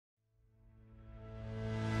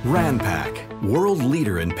Ranpak, world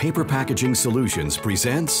leader in paper packaging solutions,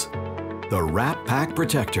 presents the WrapPak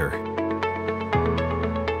Protector.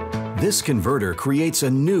 This converter creates a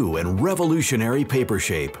new and revolutionary paper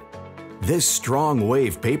shape. This strong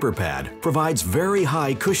wave paper pad provides very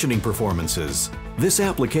high cushioning performances. This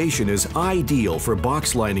application is ideal for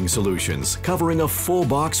box lining solutions covering a full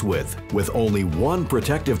box width with only one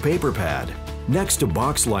protective paper pad. Next to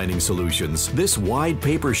box lining solutions, this wide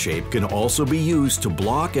paper shape can also be used to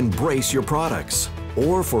block and brace your products,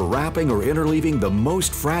 or for wrapping or interleaving the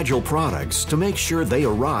most fragile products to make sure they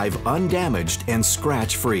arrive undamaged and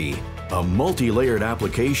scratch-free. A multi-layered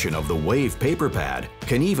application of the wave paper pad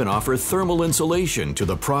can even offer thermal insulation to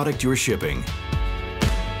the product you're shipping.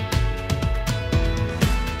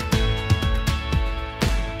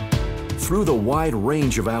 Through the wide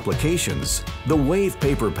range of applications, the wave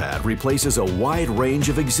paper pad replaces a wide range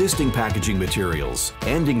of existing packaging materials,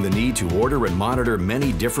 ending the need to order and monitor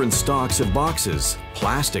many different stocks of boxes,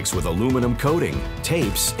 plastics with aluminum coating,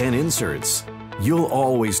 tapes, and inserts. You'll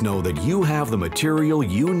always know that you have the material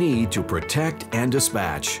you need to protect and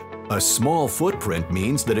dispatch. A small footprint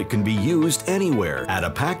means that it can be used anywhere at a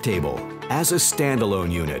pack table, as a standalone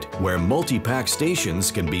unit where multi-pack stations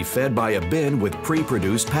can be fed by a bin with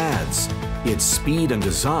pre-produced pads. Its speed and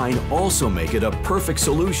design also make it a perfect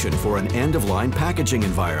solution for an end-of-line packaging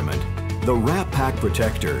environment. The WrapPak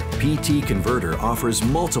Protector PT converter offers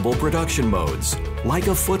multiple production modes, like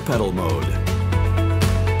a foot pedal mode,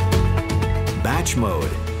 batch mode,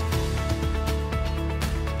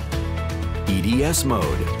 EDS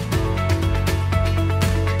mode,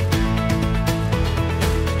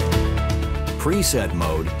 preset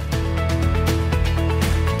mode,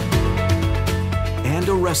 and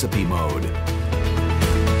a recipe mode.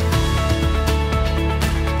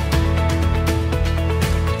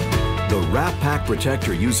 The WrapPak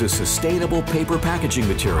Protector uses sustainable paper packaging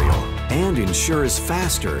material and ensures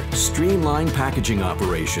faster, streamlined packaging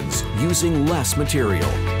operations using less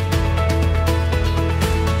material.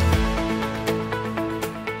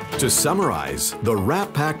 To summarize, the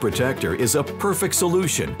WrapPak Protector is a perfect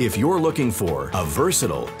solution if you're looking for a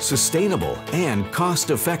versatile, sustainable, and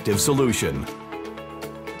cost-effective solution.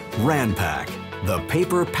 Ranpak, the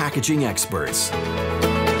paper packaging experts.